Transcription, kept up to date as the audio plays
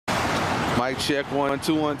Mic check 1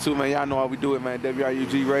 2 1 2, man. Y'all know how we do it, man.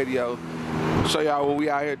 WRUG Radio. Show y'all what we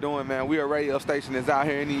out here doing, man. We a radio station that's out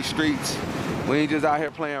here in these streets. We ain't just out here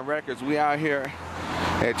playing records. We out here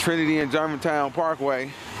at Trinity and Germantown Parkway.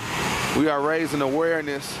 We are raising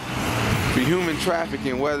awareness for human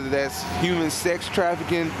trafficking, whether that's human sex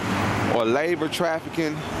trafficking or labor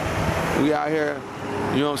trafficking. We out here,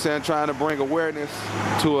 you know what I'm saying, trying to bring awareness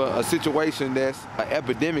to a situation that's an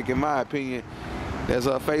epidemic, in my opinion, that's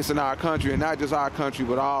facing our country, and not just our country,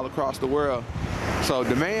 but all across the world. So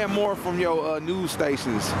demand more from your news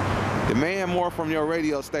stations. Demand more from your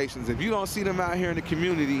radio stations. If you don't see them out here in the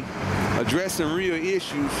community addressing real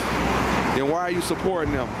issues, then why are you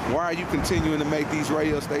supporting them? Why are you continuing to make these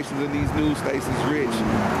radio stations and these news stations rich?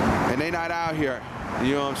 And they not out here.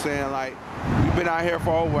 You know what I'm saying? Like, we've been out here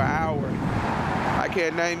for over an hour. I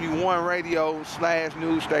can't name you one radio/news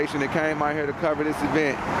station that came out here to cover this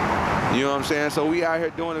event. You know what I'm saying? So we out here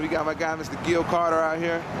doing it. We got my guy, Mr. Gil Carter, out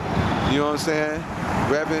here. You know what I'm saying?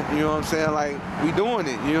 Repping, you know what I'm saying? Like, we doing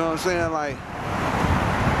it. You know what I'm saying? Like,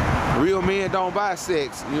 real men don't buy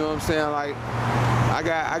sex. You know what I'm saying? Like,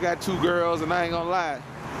 I got 2 girls, and I ain't gonna lie.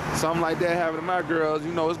 Something like that happened to my girls,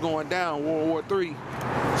 you know, it's going down, World War III.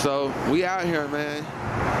 So we out here, man.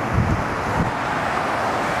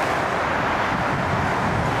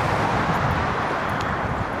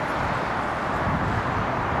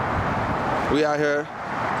 We out here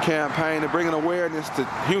campaigning, bringing awareness to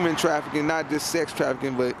human trafficking, not just sex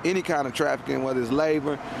trafficking, but any kind of trafficking, whether it's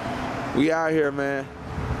labor. We out here, man.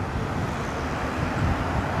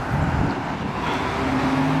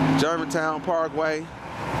 Germantown Parkway,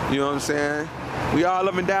 you know what I'm saying? We all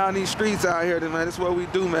up and down these streets out here, man. That's what we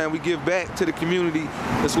do, man. We give back to the community.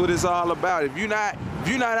 That's what it's all about. If you're not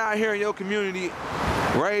out here in your community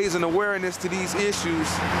raising awareness to these issues,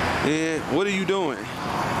 then what are you doing?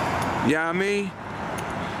 You know what I mean?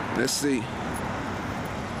 Let's see.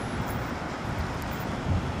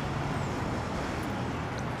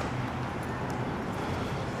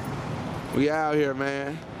 We out here,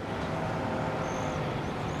 man.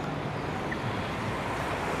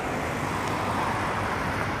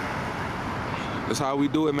 That's how we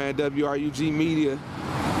do it, man. WRUG Media.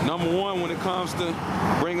 #1 when it comes to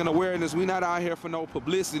bringing awareness. We not out here for no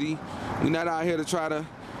publicity. We not out here to try to,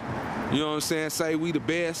 you know what I'm saying, say we the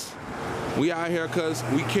best. We out here because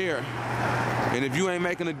we care. And if you ain't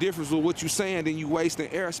making a difference with what you saying, then you wasting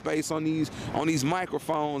airspace on these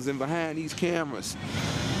microphones and behind these cameras.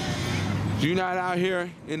 If you're not out here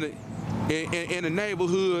in the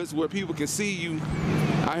neighborhoods where people can see you,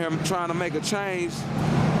 out here trying to make a change,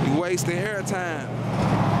 you wasting airtime.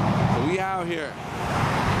 So we out here.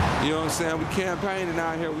 You know what I'm saying? We campaigning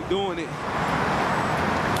out here. We doing it.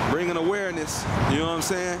 Bringing awareness. You know what I'm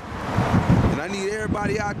saying? And I need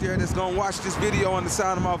everybody out there that's gonna watch this video on the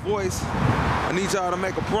sound of my voice. I need y'all to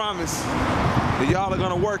make a promise that y'all are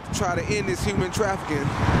gonna work to try to end this human trafficking.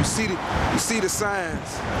 You see the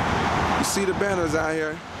signs. You see the banners out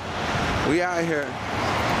here. We out here.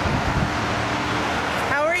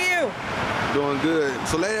 How are you? Doing good.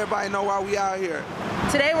 So let everybody know why we out here.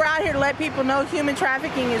 Today we're out here to let people know human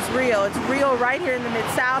trafficking is real. It's real right here in the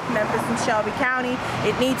Mid-South, Memphis and Shelby County.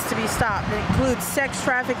 It needs to be stopped. It includes sex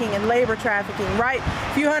trafficking and labor trafficking. Right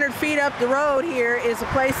a few hundred feet up the road here is a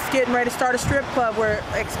place that's getting ready to start a strip club where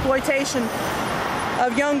exploitation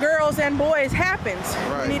of young girls and boys happens.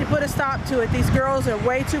 Right. We need to put a stop to it. These girls are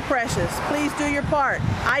way too precious. Please do your part.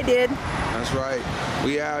 I did. That's right.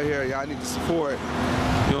 We out here. Y'all need to support.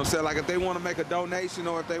 You know what I'm saying? Like, if they want to make a donation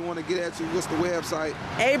or if they want to get at you, what's the website?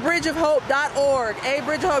 abridgeofhope.org. A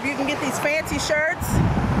Bridge of Hope. You can get these fancy shirts.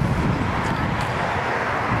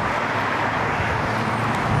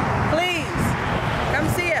 Please, come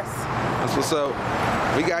see us. That's what's up.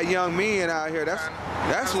 We got young men out here.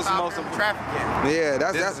 That's what's most important. Trafficking. Yeah,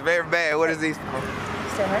 This is very bad. What is these?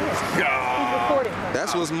 Stand right here. He's recording.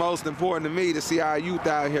 That's what's most important to me, to see our youth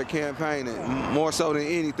out here campaigning, more so than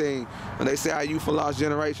anything. When they say our youth a lost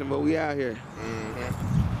generation, but we out here.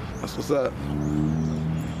 That's what's up.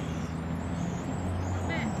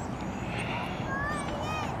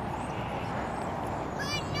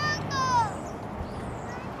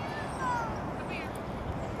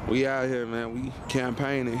 We out here, man. We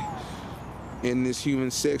campaigning in this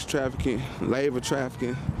human sex trafficking, labor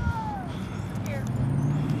trafficking.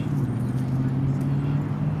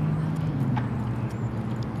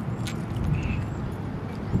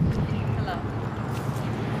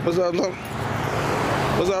 What's up, little?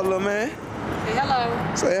 What's up, little man? Say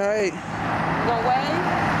hello. Say hey. You gonna wave?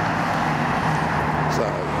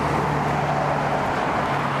 Sorry.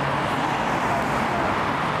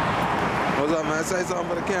 What's up, man? Say something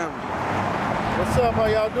for the camera. What's up? How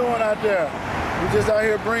y'all doing out there? We just out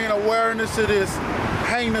here bringing awareness to this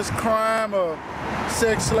heinous crime of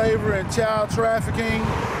sex slavery and child trafficking.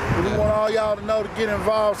 We want all y'all to know to get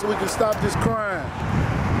involved so we can stop this crime.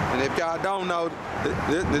 And if y'all don't know,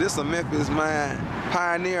 this a Memphis man,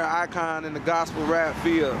 pioneer, icon in the gospel rap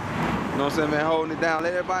field. You know what I'm saying, man, holding it down.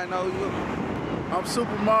 Let everybody know you. I'm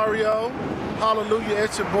Super Mario. Hallelujah,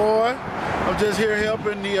 it's your boy. I'm just here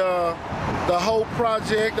helping the Hope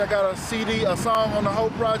Project. I got a CD, a song on the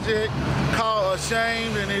Hope Project called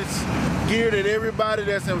Ashamed, and it's geared at everybody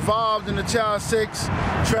that's involved in the child sex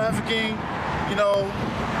trafficking, you know,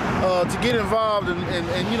 to get involved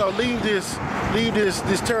and you know, leave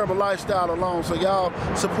this terrible lifestyle alone. So y'all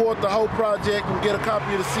support the Hope Project and get a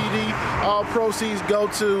copy of the CD. All proceeds go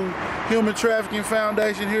to Human Trafficking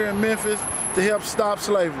Foundation here in Memphis to help stop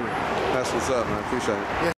slavery. That's what's up, man. Appreciate it.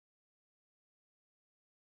 Yeah.